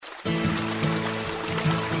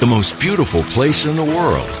the most beautiful place in the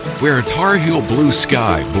world, where a Tar Heel blue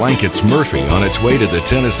sky blankets Murphy on its way to the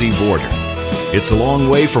Tennessee border. It's a long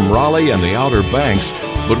way from Raleigh and the Outer Banks,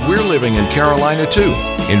 but we're living in Carolina too.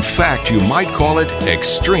 In fact, you might call it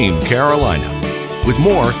Extreme Carolina. With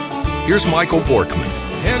more, here's Michael Borkman.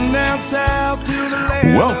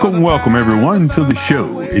 Welcome everyone to the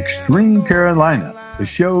show, Extreme Carolina, the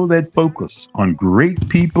show that focuses on great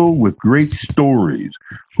people with great stories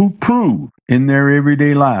who prove in their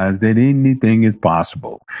everyday lives that anything is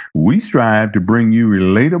possible. We strive to bring you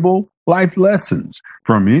relatable life lessons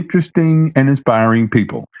from interesting and inspiring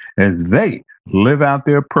people as they live out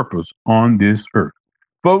their purpose on this earth.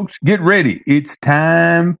 Folks, get ready. It's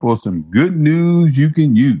time for some good news you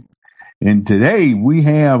can use. And today we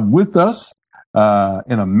have with us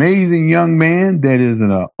an amazing young man that is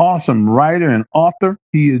an awesome writer and author.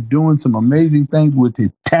 He is doing some amazing things with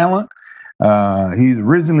his talent. He's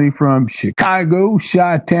originally from Chicago,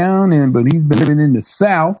 Chi-Town, but he's been living in the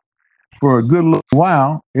South for a good little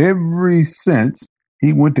while, ever since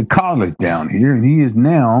he went to college down here, and he is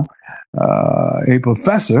now a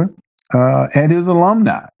professor at his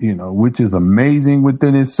alumni, which is amazing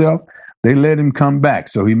within itself. They let him come back,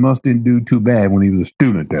 so he must didn't do too bad when he was a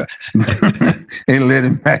student there. They let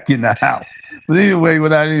him back in the house. But anyway,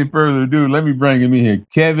 without any further ado, let me bring him in here.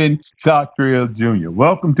 Kevin Cottrell Jr.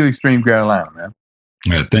 Welcome to Extreme Carolina,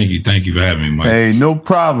 man. Thank you for having me, Mike. Hey, no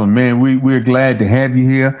problem, man. We're glad to have you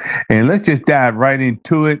here. And let's just dive right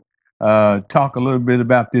into it. Talk a little bit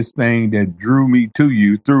about this thing that drew me to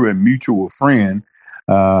you through a mutual friend.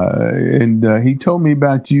 And he told me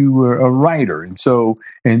about you were a writer.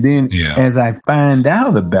 And then as I find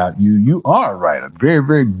out about you, you are a writer, very,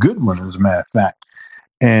 very good one, as a matter of fact.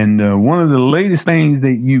 And one of the latest things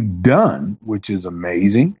that you've done, which is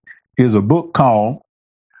amazing, is a book called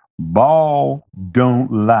Ball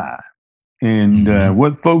Don't Lie. And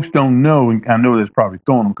what folks don't know, and I know that's probably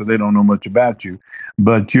throwing them because they don't know much about you,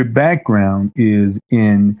 but your background is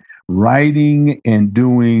in writing and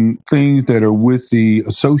doing things that are with the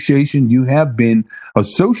association. You have been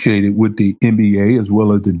associated with the NBA as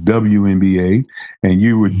well as the WNBA, and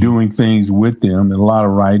you were doing things with them and a lot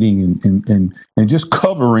of writing and just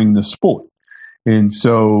covering the sport. And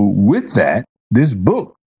so with that, this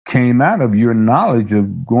book came out of your knowledge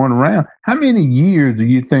of going around. How many years do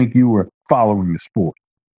you think you were following the sport?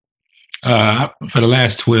 For the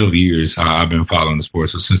last 12 years, I've been following the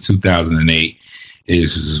sport. So since 2008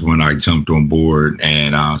 is when I jumped on board,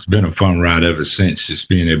 and it's been a fun ride ever since, just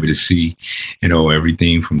being able to see,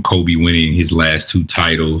 everything from Kobe winning his last 2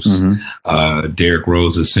 titles, Derrick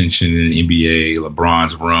Rose ascension in the NBA,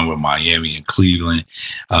 LeBron's run with Miami and Cleveland,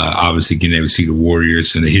 obviously getting able to see the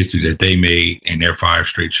Warriors and the history that they made and their 5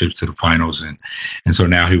 straight trips to the finals. And so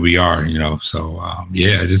now here we are,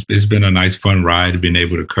 it's been a nice, fun ride, being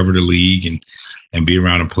able to cover the league and be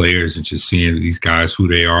around the players and just seeing these guys, who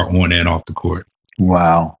they are on and off the court.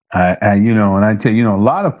 Wow. And I tell you, a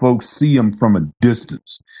lot of folks see them from a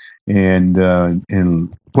distance, and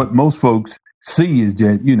what most folks see is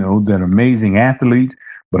that, that amazing athletes,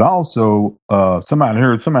 but also,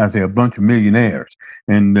 somebody say a bunch of millionaires,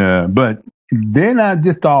 but they're not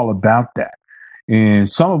just all about that. And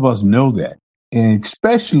some of us know that, and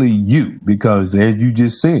especially you, because as you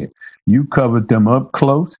just said, you covered them up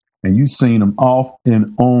close and you've seen them off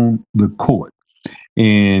and on the court.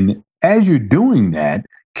 And as you're doing that,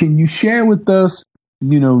 can you share with us,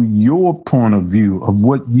 your point of view of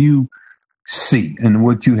what you see and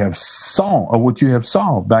what you have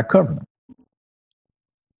solved by covering?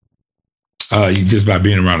 You just by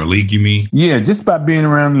being around the league, you mean? Yeah, just by being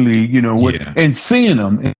around the league, and seeing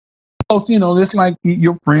them. And, it's like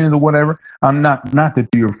your friends or whatever. I'm not that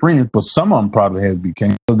they're friends, but some of them probably have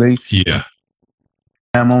became. So they,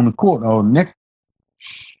 I'm on the court. Oh, next.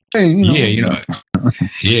 Hey,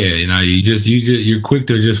 you're quick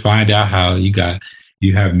to just find out how you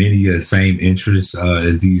have many of the same interests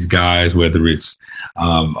as these guys, whether it's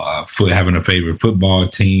having a favorite football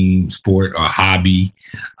team, sport, or hobby,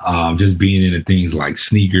 just being into things like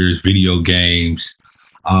sneakers, video games.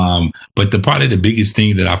 But probably the biggest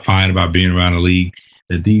thing that I find about being around the league,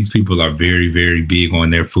 that these people are very, very big on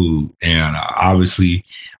their food, and obviously,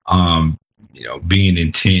 being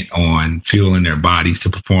intent on fueling their bodies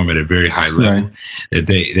to perform at a very high level, that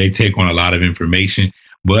they take on a lot of information.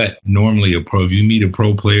 But normally if you meet a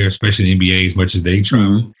pro player, especially in the NBA, as much as they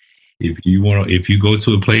travel, if you go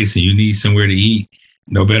to a place and you need somewhere to eat,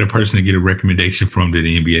 no better person to get a recommendation from than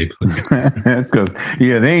the NBA player. Because,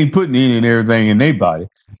 they ain't putting any and everything in their body.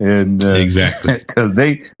 And exactly. Because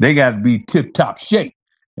they got to be tip-top shape.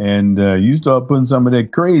 and you start putting some of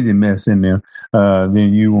that crazy mess in there,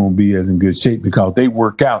 then you won't be as in good shape because they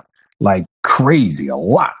work out like crazy a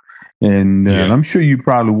lot. And I'm sure you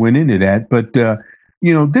probably went into that. But,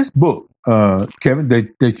 this book, Kevin,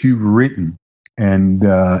 that you've written, and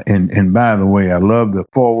by the way, I love the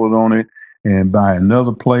forward on it, and by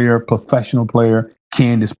another player, professional player,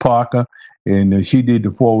 Candace Parker, and she did the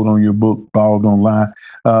forward on your book, Ball Don't Lie.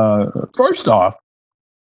 First off,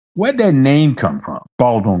 where'd that name come from,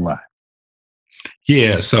 Ball Don't Lie?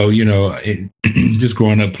 Yeah, so, just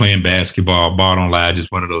growing up playing basketball, Ball Don't Lie,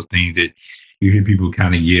 just one of those things that you hear people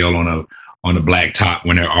kind of yell on the blacktop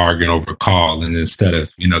when they're arguing over a call. And instead of,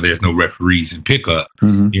 there's no referees in pickup,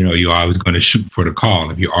 you're always going to shoot for the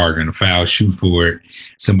call. If you're arguing a foul, shoot for it.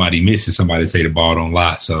 Somebody misses, somebody say the ball don't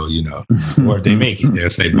lie. So, or if they make it,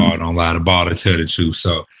 they'll say ball don't lie, the ball to tell the truth.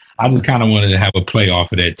 So I just kind of wanted to have a play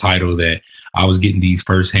off of that title, that I was getting these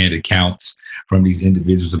firsthand accounts from these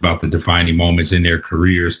individuals about the defining moments in their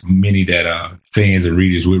careers, many that fans and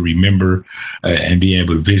readers would remember and be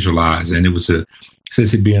able to visualize. And it was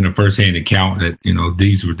since it being a firsthand account that,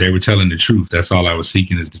 they were telling the truth. That's all I was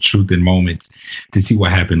seeking, is the truth in moments, to see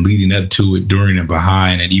what happened leading up to it, during and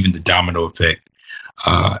behind, and even the domino effect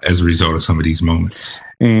as a result of some of these moments.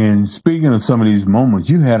 And speaking of some of these moments,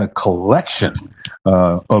 you had a collection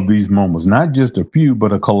of these moments, not just a few,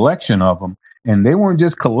 but a collection of them. And they weren't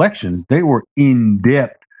just collections. They were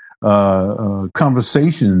in-depth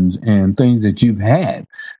conversations and things that you've had.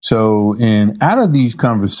 So, and out of these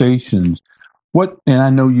conversations, and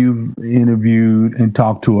I know you've interviewed and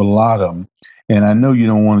talked to a lot of them, and I know you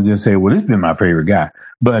don't want to just say, well, this has been my favorite guy,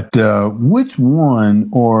 but which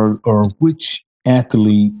one or which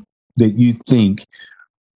athlete that you think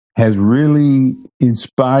has really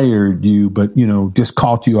inspired you, but, just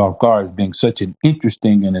caught you off guard as being such an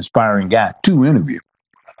interesting and inspiring guy to interview?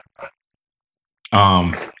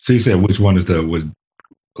 So you said which one was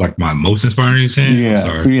like my most inspiring thing?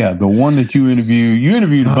 Yeah, the one that you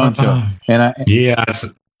interviewed a bunch of, and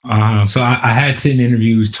so I had 10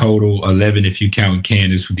 interviews total, 11 if you count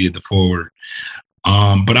Candace, who did the forward.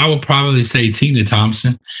 But I would probably say Tina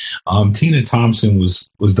Thompson. Tina Thompson was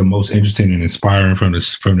the most interesting and inspiring from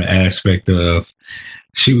the aspect of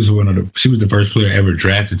she was the first player ever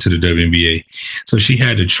drafted to the WNBA. So she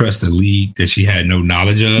had to trust a league that she had no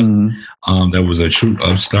knowledge of. That was a true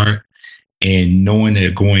upstart. And knowing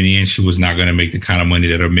that going in, she was not going to make the kind of money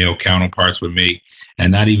that her male counterparts would make,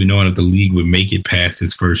 and not even knowing if the league would make it past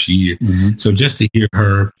his first year. So just to hear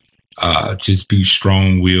her just be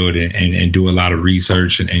strong-willed and do a lot of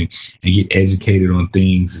research and get educated on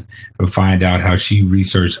things, and find out how she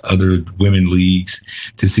researched other women leagues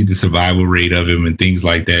to see the survival rate of them and things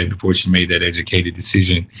like that before she made that educated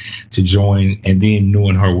decision to join. And then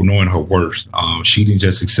knowing her worth, she didn't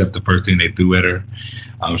just accept the first thing they threw at her.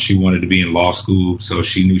 She wanted to be in law school, so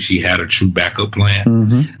she knew she had a true backup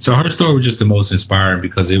plan. So her story was just the most inspiring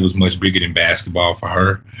because it was much bigger than basketball for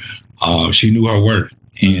her. She knew her worth.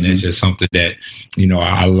 And it's just something that,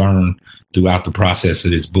 I learned throughout the process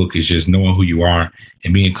of this book, is just knowing who you are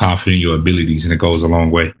and being confident in your abilities. And it goes a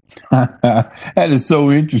long way. That is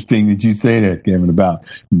so interesting that you say that, Kevin, about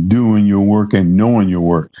doing your work and knowing your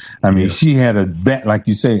work. I mean, she had like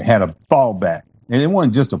you say, had a fallback. And it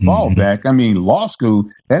wasn't just a fallback. I mean, law school,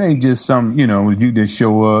 that ain't just some, you just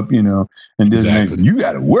show up, and just you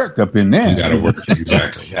got to work up in there. You got to work.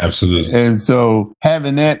 Exactly. Absolutely. And so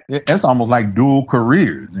having that's almost like dual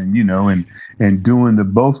careers and, and doing the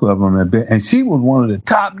both of them. And she was one of the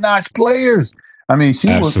top notch players. I mean, she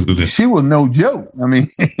was no joke. I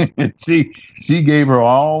mean, she gave her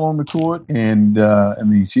all on the court, and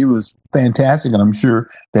she was fantastic. And I'm sure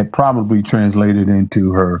that probably translated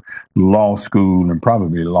into her law school and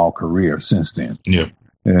probably law career since then. Yeah.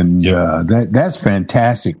 And that's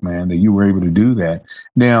fantastic, man, that you were able to do that.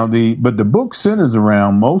 Now, but the book centers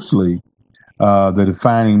around mostly the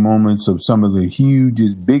defining moments of some of the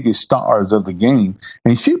hugest, biggest stars of the game.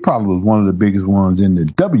 And she probably was one of the biggest ones in the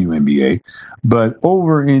WNBA. But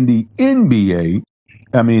over in the NBA,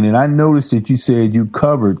 I mean, and I noticed that you said you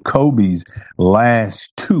covered Kobe's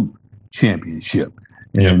last 2 championships.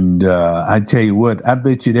 Yep. And I tell you what, I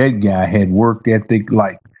bet you that guy had work ethic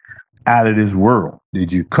like out of this world.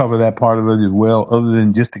 Did you cover that part of it as well, other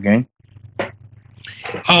than just the game?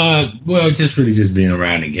 Well, just being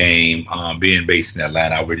around the game, being based in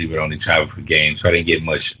Atlanta, I really would only travel for games, so I didn't get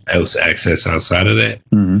much else access outside of that.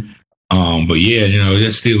 But yeah,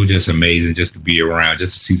 it's still just amazing just to be around,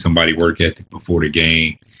 just to see somebody work ethic before the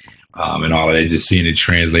game, and all of that, just seeing it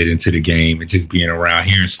translate into the game and just being around,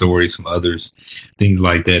 hearing stories from others, things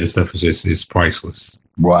like that and stuff is priceless.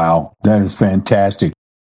 Wow, that is fantastic.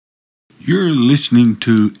 You're listening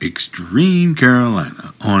to Extreme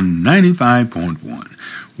Carolina on 95.1.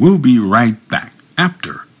 We'll be right back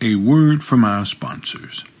after a word from our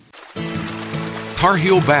sponsors. Tar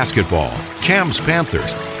Heel basketball, Cam's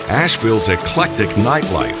Panthers, Asheville's eclectic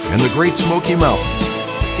nightlife, and the Great Smoky Mountains.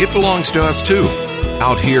 It belongs to us too,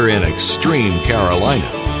 out here in Extreme Carolina.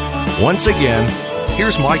 Once again,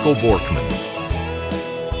 here's Michael Borkman.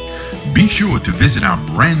 Be sure to visit our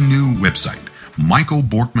brand new website,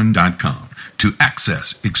 michaelborkman.com, to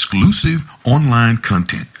access exclusive online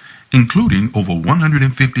content, including over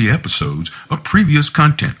 150 episodes of previous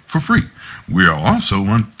content for free. We are also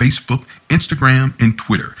on Facebook, Instagram, and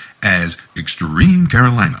Twitter as Extreme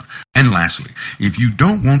Carolina. And lastly, if you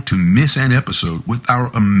don't want to miss an episode with our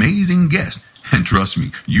amazing guest, and trust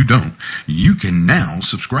me, you don't, you can now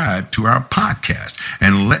subscribe to our podcast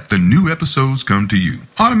and let the new episodes come to you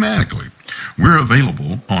automatically. We're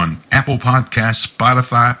available on Apple Podcasts,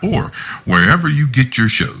 Spotify, or wherever you get your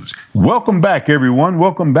shows. Welcome back, everyone.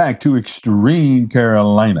 Welcome back to Extreme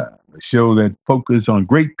Carolina, a show that focuses on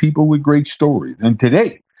great people with great stories. And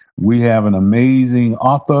today, we have an amazing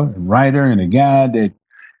author and writer and a guy that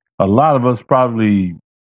a lot of us probably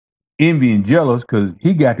envy and jealous because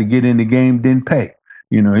he got to get in the game, didn't pay.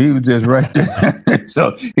 You know, he was just right there.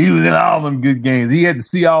 So he was in all them good games. He had to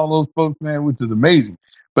see all those folks, man, which is amazing.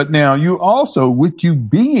 But now you also, with you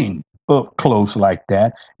being up close like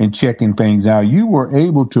that and checking things out, you were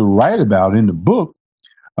able to write about in the book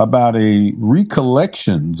about a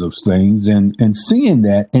recollections of things and seeing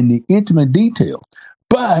that in the intimate detail.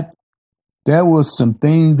 But there was some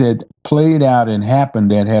things that played out and happened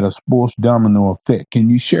that had a sports domino effect. Can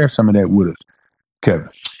you share some of that with us, Kevin?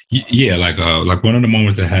 Yeah, like one of the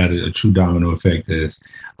moments that had a true domino effect is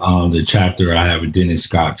the chapter I have with Dennis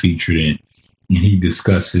Scott featured in. And he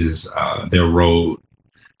discusses their road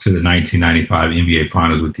to the 1995 NBA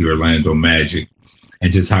Finals with the Orlando Magic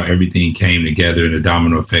and just how everything came together. And the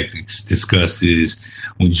domino effect discussed is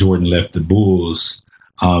when Jordan left the Bulls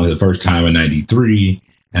the first time in '93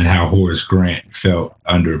 and how Horace Grant felt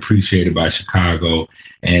underappreciated by Chicago.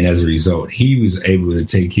 And as a result, he was able to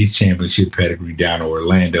take his championship pedigree down to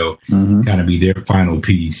Orlando, kind of be their final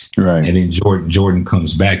piece. Right. And then Jordan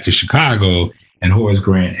comes back to Chicago. And Horace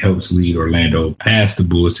Grant helps lead Orlando past the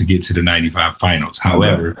Bulls to get to the 95 finals.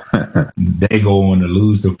 However, they go on to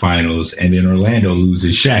lose the finals, and then Orlando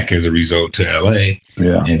loses Shaq as a result to LA.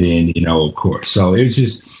 Yeah. And then, of course. So it's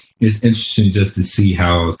interesting just to see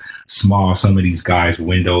how small some of these guys'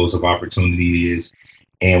 windows of opportunity is.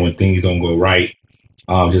 And when things don't go right,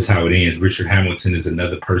 just how it ends. Richard Hamilton is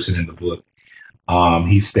another person in the book.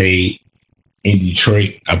 He stayed in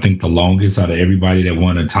Detroit, I think the longest out of everybody that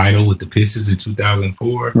won a title with the Pistons in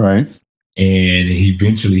 2004. Right.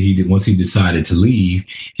 And once he decided to leave,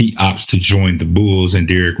 he opts to join the Bulls and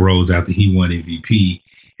Derrick Rose after he won MVP.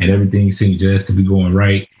 And everything seemed just to be going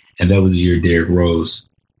right. And that was the year Derrick Rose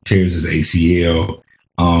tears his ACL.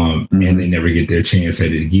 And they never get their chance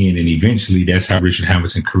at it again. And eventually that's how Richard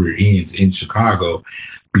Hamilton's career ends in Chicago,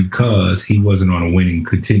 because he wasn't on a winning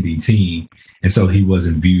contending team. And so he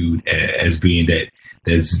wasn't viewed as being that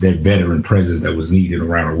veteran presence that was needed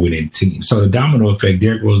around a winning team. So the domino effect,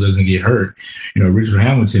 Derrick Rose doesn't get hurt. Richard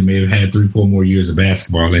Hamilton may have had 3-4 more years of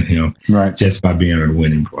basketball in him, right, just by being a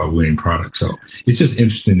winning product. So it's just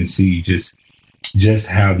interesting to see just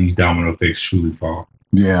how these domino effects truly fall.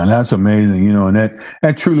 Yeah, and that's amazing. And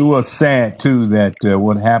that truly was sad too, that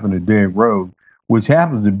what happened to Derrick Rose, which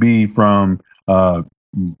happens to be from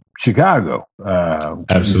Chicago.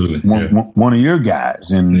 Absolutely. One of your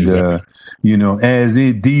guys. And, exactly. As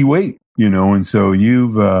it D Wade, and so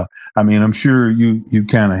you've, I'm sure you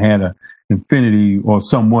kind of had an infinity or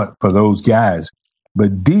somewhat for those guys.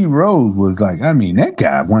 But D Rose was like, that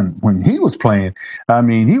guy, when he was playing,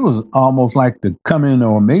 he was almost like the coming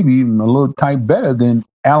or maybe even a little type better than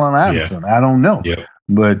Allen Iverson. Yeah. I don't know. Yeah.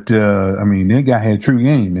 But, that guy had a true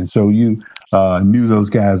game. And so you knew those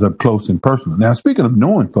guys up close and personal. Now, speaking of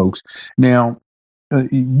knowing folks,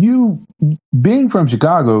 you being from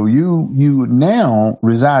Chicago, you now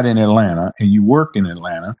reside in Atlanta and you work in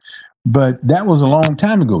Atlanta. But that was a long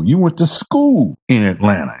time ago. You went to school in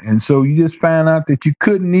Atlanta. And so you just found out that you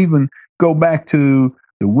couldn't even go back to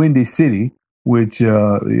the Windy City, which,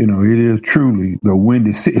 it is truly the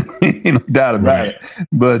Windy City, no doubt about it.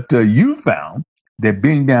 But you found that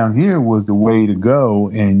being down here was the way to go.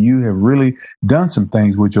 And you have really done some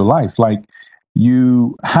things with your life. Like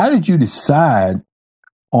how did you decide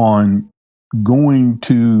on going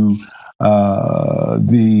to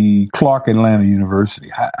the Clark Atlanta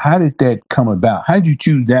University? How did that come about? How did you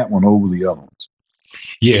choose that one over the other ones?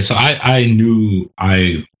 Yeah, so I knew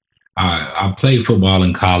I I played football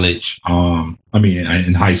in college.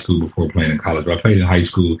 In high school before playing in college. But I played in high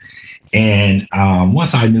school. And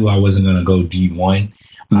once I knew I wasn't going to go D1,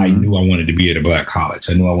 I knew I wanted to be at a black college.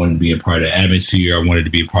 I knew I wanted to be a part of the atmosphere. I wanted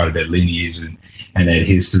to be a part of that lineage and that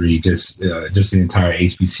history, just the entire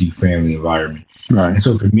HBC family environment. Right. And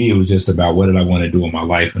so for me, it was just about what did I want to do in my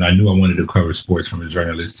life. And I knew I wanted to cover sports from a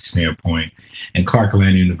journalistic standpoint. And Clark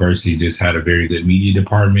Atlanta University just had a very good media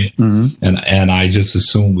department. And I just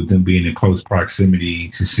assumed with them being in close proximity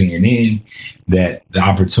to CNN that the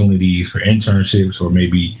opportunities for internships or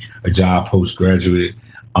maybe a job postgraduate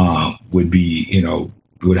would be,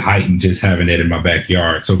 would heighten just having that in my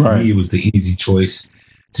backyard. So for me, it was the easy choice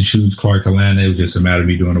to choose Clark Atlanta. It was just a matter of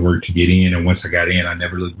me doing the work to get in. And once I got in, I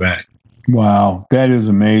never looked back. Wow, that is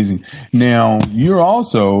amazing. Now, you're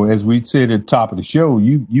also, as we said at the top of the show,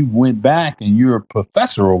 you went back and you're a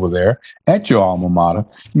professor over there at your alma mater.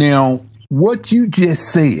 Now, what you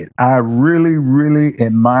just said, I really, really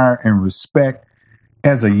admire and respect.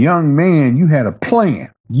 As a young man, you had a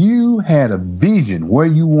plan. You had a vision where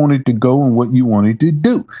you wanted to go and what you wanted to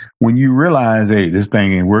do. When you realize, hey, this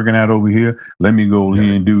thing ain't working out over here, let me go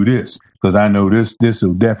here and do this because I know this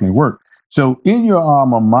will definitely work. So in your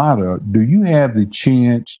alma mater, do you have the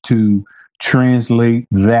chance to translate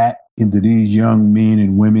that into these young men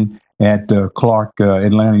and women at Clark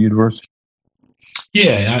Atlanta University?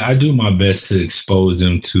 Yeah, I do my best to expose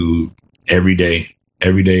them to everyday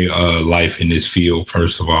life in this field.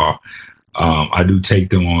 First of all, I do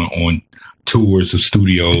take them on tours of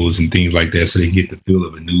studios and things like that so they get the feel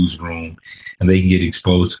of a newsroom and they can get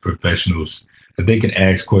exposed to professionals that they can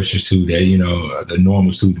ask questions to that, the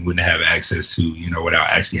normal student wouldn't have access to, without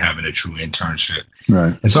actually having a true internship.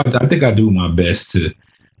 Right. And so I think I do my best to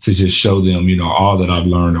just show them, all that I've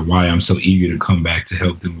learned and why I'm so eager to come back to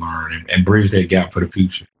help them learn and bridge that gap for the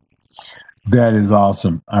future. That is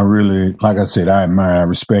awesome. I really, like I said, I admire, I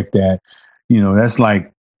respect that. That's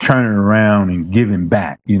like turning around and giving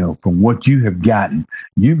back, from what you have gotten.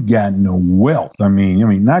 You've gotten a wealth. I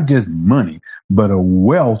mean, not just money, but a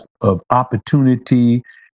wealth of opportunity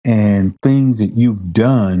and things that you've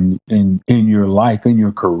done in your life, in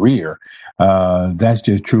your career. That's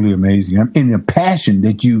just truly amazing. And the passion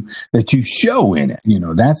that you show in it,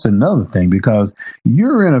 that's another thing, because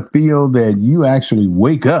you're in a field that you actually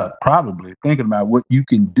wake up probably thinking about what you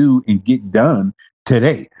can do and get done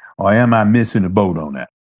today. Or am I missing the boat on that?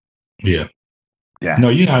 Yeah. Yeah. No,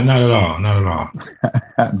 you're not at all. Not at all.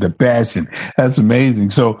 The passion. That's amazing.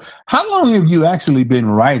 So how long have you actually been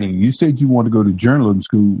writing? You said you want to go to journalism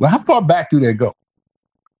school. Well, how far back did that go?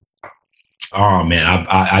 Oh, man.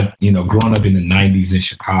 I growing up in the 90s in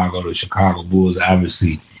Chicago, the Chicago Bulls,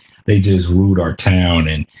 obviously, they just ruled our town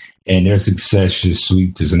and their success just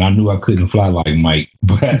swept us. And I knew I couldn't fly like Mike,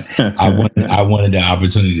 but I wanted the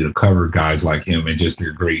opportunity to cover guys like him and just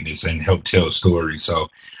their greatness and help tell stories. So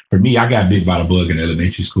for me, I got bit by the bug in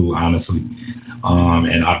elementary school, honestly.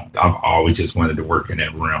 And I've always just wanted to work in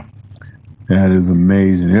that realm. That is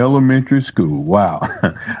amazing. Elementary school. Wow.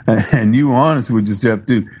 And you were honest with yourself,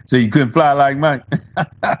 too. So you couldn't fly like Mike?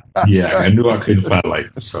 Yeah, I knew I couldn't fly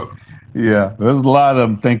like him. So. Yeah, there's a lot of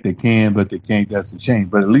them think they can, but they can't. That's a shame.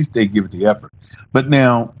 But at least they give it the effort. But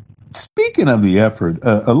now, speaking of the effort,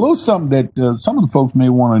 a little something that some of the folks may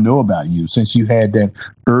want to know about you, since you had that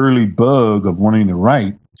early bug of wanting to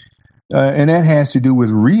write, and that has to do with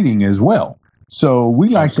reading as well. So we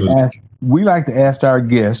like to ask our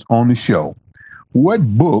guests on the show, what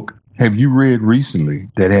book have you read recently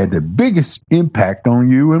that had the biggest impact on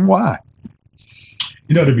you and why?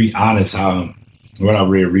 To be honest, what I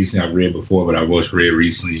read recently, I read before, but I was read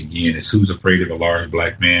recently again. It's Who's Afraid of a Large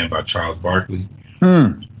Black Man by Charles Barkley.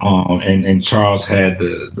 And Charles had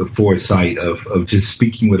the foresight of just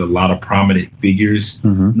speaking with a lot of prominent figures,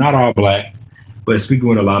 not all black, but speaking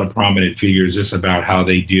with a lot of prominent figures just about how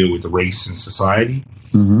they deal with the race in society.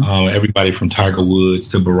 Everybody from Tiger Woods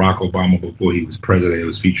to Barack Obama before he was president, it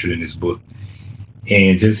was featured in his book.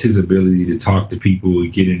 And just his ability to talk to people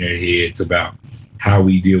and get in their heads about how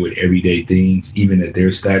we deal with everyday things, even at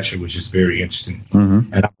their stature, which is very interesting.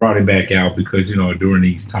 And I brought it back out because, during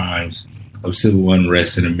these times of civil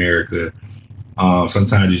unrest in America,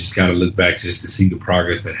 sometimes you just got to look back just to see the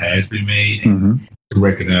progress that has been made and to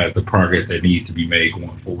recognize the progress that needs to be made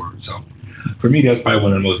going forward. So for me, that's probably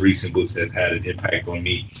one of the most recent books that's had an impact on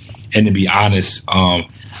me. And to be honest, I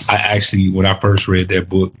actually, when I first read that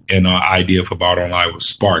book, and idea for Bought Online was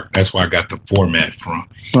sparked. That's where I got the format from.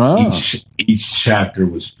 Each chapter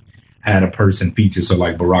had a person featured. So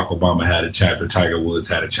like Barack Obama had a chapter, Tiger Woods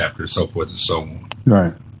had a chapter, so forth and so on.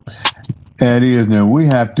 Right. That is. Now we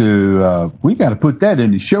have to. We got to put that in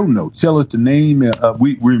the show notes. Tell us the name.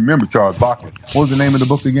 We remember Charles Barkley. What was the name of the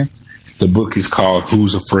book again? The book is called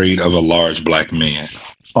 "Who's Afraid of a Large Black Man?"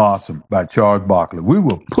 Awesome, by Charles Barkley. We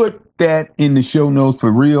will put that in the show notes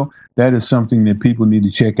for real. That is something that people need to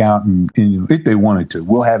check out, and if they wanted to,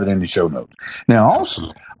 we'll have it in the show notes. Now,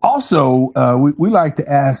 also, we like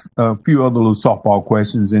to ask a few other little softball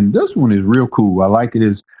questions, and this one is real cool. I like it.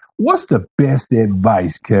 Is what's the best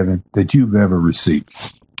advice, Kevin, that you've ever received?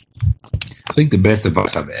 I think the best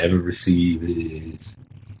advice I've ever received is,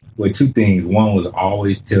 well, two things. One was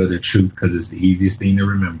always tell the truth because it's the easiest thing to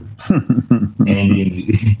remember, and then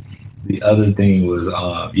the other thing was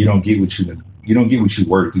you don't get what you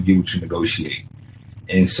worth, you get what you negotiate.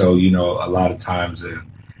 And so, a lot of times,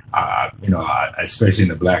 especially in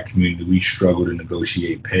the Black community, we struggle to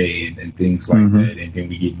negotiate pay and things like that. And then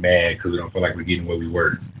we get mad because we don't feel like we're getting what we're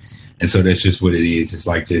worth. And so that's just what it is. It's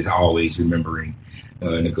like just always remembering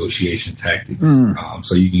negotiation tactics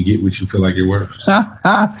so you can get what you feel like you're worth.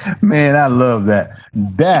 Man, I love that.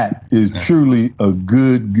 That is truly a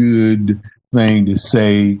good thing to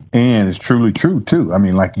say, and it's truly true too. I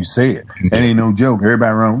mean, like you said, that ain't no joke.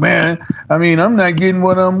 Everybody around, man. I mean, I'm not getting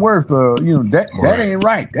what I'm worth. That ain't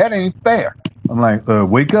right. That ain't fair. I'm like,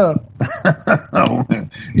 wake up.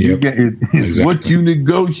 It's exactly what you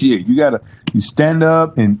negotiate. You stand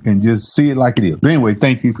up and just see it like it is. But anyway,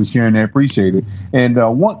 thank you for sharing that. Appreciate it. And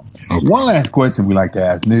one last question we like to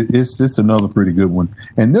ask, and it's another pretty good one.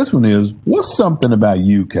 And this one is, what's something about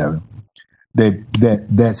you, Kevin,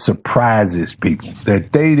 that surprises people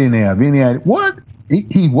that they didn't have any idea? What?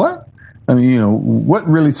 He what? I mean, what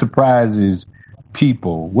really surprises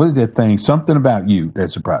people? What is that thing? Something about you that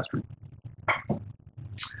surprised people?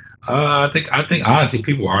 I think honestly,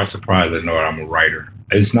 people are surprised that know that I'm a writer.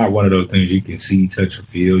 It's not one of those things you can see, touch, or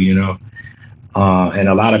feel, and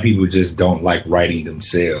a lot of people just don't like writing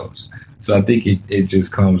themselves. So I think it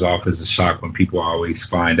just comes off as a shock when people always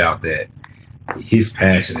find out that his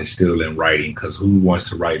passion is still in writing, because who wants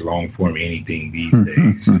to write long form anything these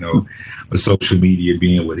days, with social media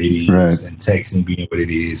being what it is, right, and texting being what it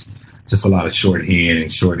is, just a lot of shorthand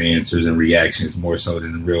and short answers and reactions more so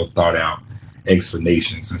than real thought out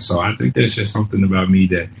explanations. And so I think there's just something about me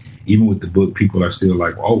that even with the book, people are still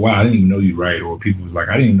like, oh, wow, I didn't even know you write. Or people was like,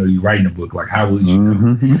 I didn't even know you writing a book. Like, how would you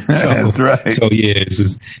know? That's right. So, it's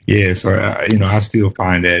just, so, I still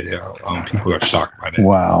find that people are shocked by that.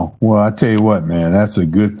 Wow. Well, I tell you what, man, that's a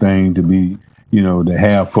good thing to be, to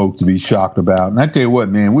have folks to be shocked about. And I tell you what,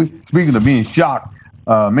 man, speaking of being shocked,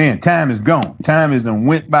 man, time is gone. Time has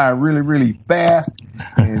went by really, really fast.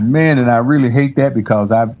 And man, and I really hate that,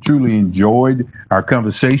 because I've truly enjoyed our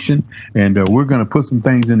conversation. And we're going to put some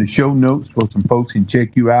things in the show notes so some folks can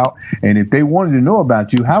check you out. And if they wanted to know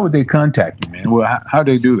about you, how would they contact you, man? Well, how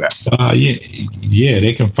do they do that?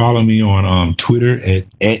 They can follow me on Twitter at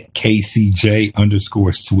KCJ_Swish.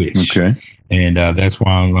 Okay. And that's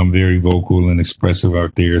why I'm very vocal and expressive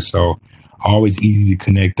out there. So always easy to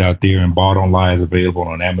connect out there. And Bald Online is available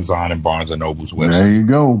on Amazon and Barnes & Noble's website. There you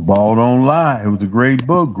go. Bald Online. It was a great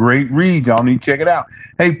book. Great read. Y'all need to check it out.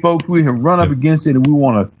 Hey, folks, we have run up against it, and we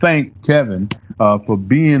want to thank Kevin for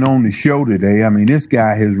being on the show today. I mean, this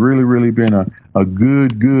guy has really, really been a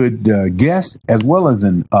good guest as well as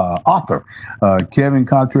an author. Kevin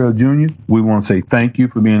Cottrell Jr., we want to say thank you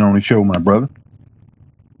for being on the show, my brother.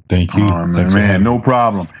 Thank you. Man, no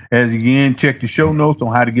problem. As again, check the show notes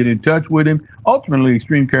on how to get in touch with him. Ultimately,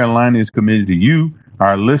 Extreme Carolina is committed to you,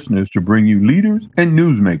 our listeners, to bring you leaders and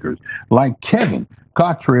newsmakers like Kevin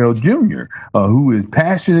Cottrell Jr., who is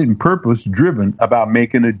passionate and purpose-driven about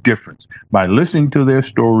making a difference. By listening to their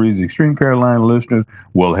stories, Extreme Carolina listeners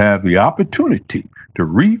will have the opportunity to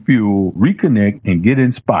refuel, reconnect, and get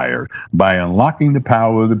inspired by unlocking the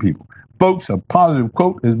power of the people. Folks, a positive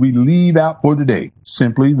quote as we leave out for today,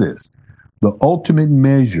 simply this: the ultimate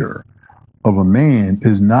measure of a man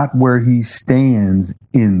is not where he stands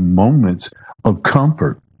in moments of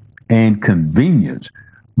comfort and convenience,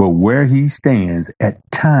 but where he stands at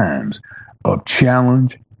times of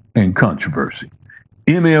challenge and controversy.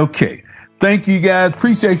 MLK. Thank you, guys.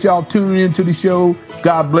 Appreciate y'all tuning into the show.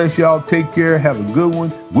 God bless y'all. Take care. Have a good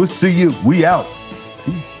one. We'll see you. We out.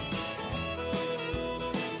 Peace.